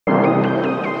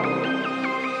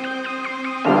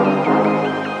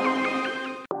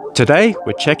Today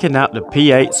we're checking out the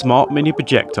P8 Smart Mini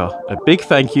Projector. A big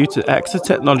thank you to Aaxa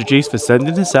Technologies for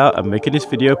sending this out and making this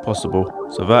video possible.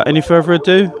 So without any further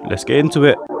ado, let's get into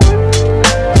it.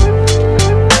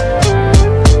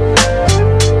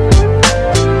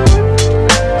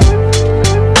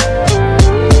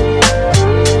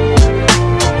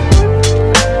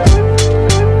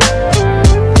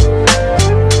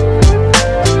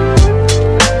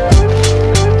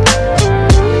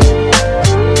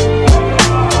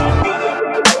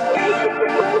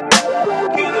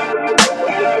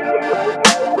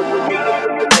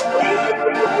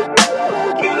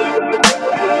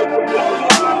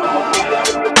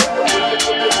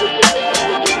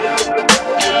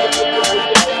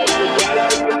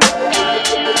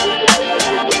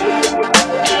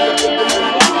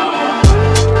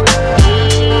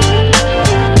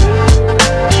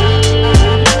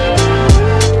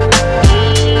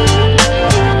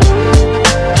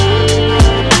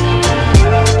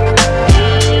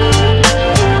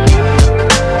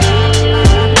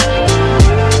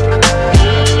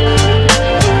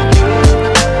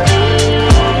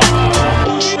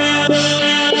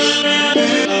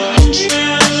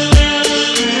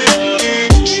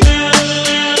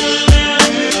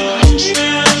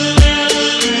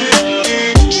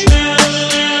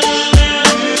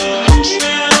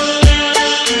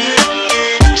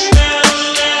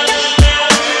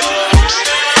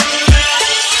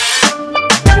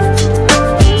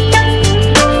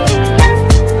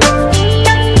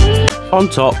 On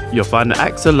top, you'll find the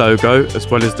Aaxa logo as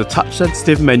well as the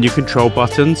touch-sensitive menu control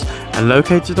buttons, and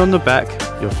located on the back,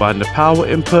 you'll find the power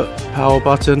input, power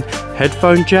button,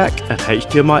 headphone jack and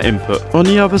HDMI input. On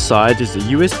the other side is the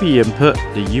USB input,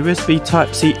 the USB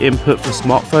Type-C input for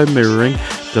smartphone mirroring,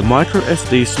 the micro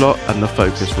SD slot and the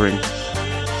focus ring.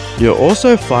 You'll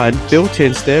also find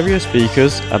built-in stereo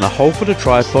speakers and a hole for the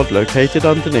tripod located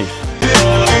underneath.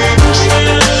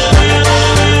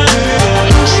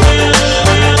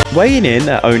 Weighing in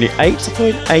at only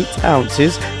 8.8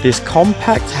 ounces, this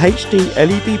compact HD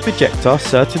LED projector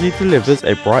certainly delivers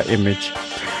a bright image.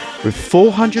 With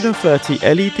 430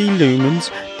 LED lumens,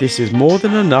 this is more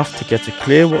than enough to get a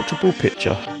clear watchable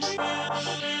picture.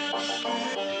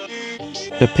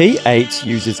 The P8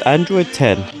 uses Android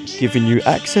 10, giving you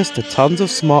access to tons of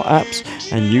smart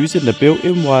apps, and using the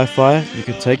built-in Wi-Fi, you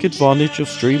can take advantage of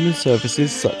streaming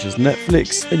services such as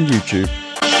Netflix and YouTube.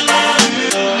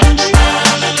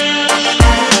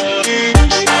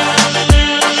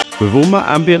 With all my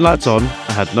ambient lights on,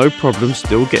 I had no problem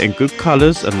still getting good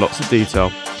colours and lots of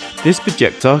detail. This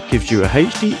projector gives you a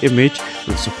HD image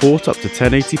with support up to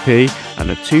 1080p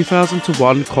and a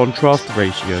 2000:1 contrast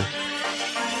ratio.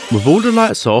 With all the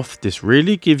lights off, this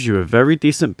really gives you a very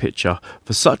decent picture.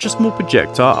 For such a small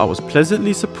projector, I was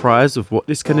pleasantly surprised with what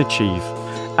this can achieve.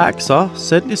 Aaxa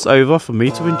sent this over for me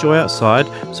to enjoy outside,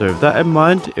 so with that in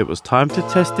mind, it was time to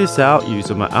test this out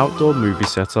using my outdoor movie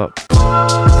setup.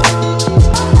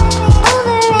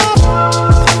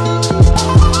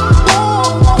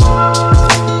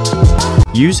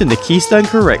 Using the keystone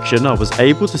correction, I was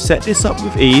able to set this up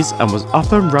with ease and was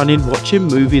up and running watching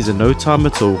movies in no time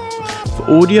at all. For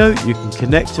audio, you can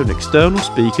connect to an external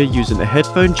speaker using a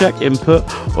headphone jack input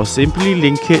or simply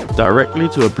link it directly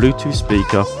to a Bluetooth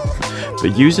speaker.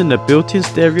 But using the built-in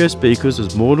stereo speakers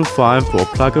was more than fine for a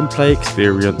plug and play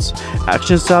experience.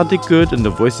 Action sounded good and the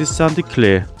voices sounded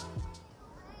clear.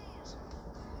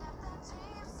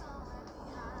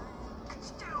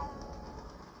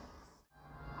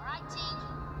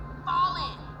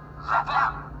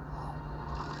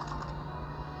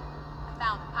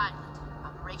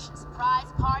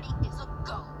 Surprise party is a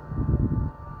go.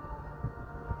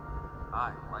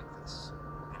 I like this.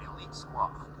 An elite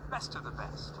squad. Best of the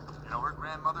best. You know, her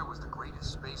grandmother was the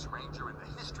greatest space ranger in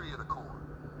the history of the Corps.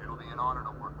 It'll be an honor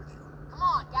to work with you. Come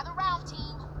on, gather round,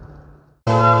 team.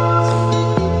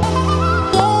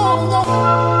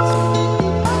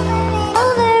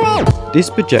 This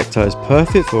projector is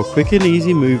perfect for a quick and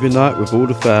easy movie night with all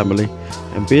the family,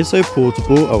 and being so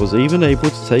portable, I was even able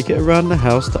to take it around the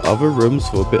house to other rooms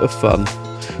for a bit of fun.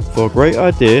 For a great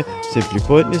idea, simply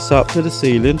point this up to the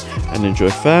ceiling and enjoy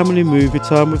family movie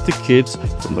time with the kids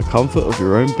from the comfort of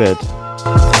your own bed.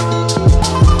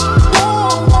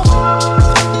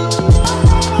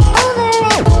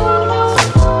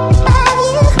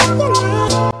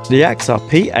 The Aaxa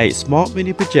P8 Smart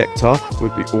Mini Projector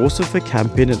would be awesome for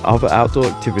camping and other outdoor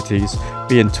activities.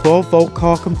 Being 12-volt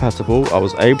car compatible, I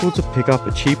was able to pick up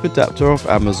a cheap adapter off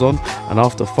Amazon, and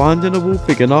after finding a wall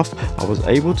big enough, I was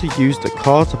able to use the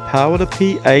car to power the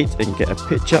P8 and get a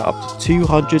picture up to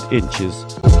 200 inches.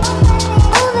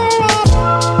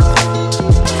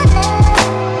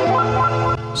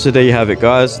 So there you have it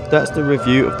guys, that's the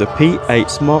review of the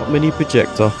P8 Smart Mini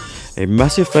Projector. A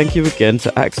massive thank you again to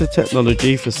Aaxa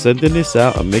Technology for sending this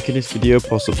out and making this video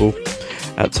possible.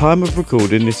 At time of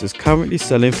recording, this is currently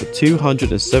selling for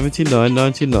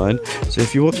 $279.99, so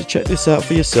if you want to check this out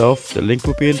for yourself, the link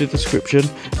will be in the description.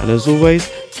 And as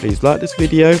always, please like this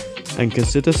video and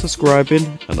consider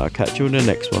subscribing, and I'll catch you in the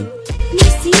next one.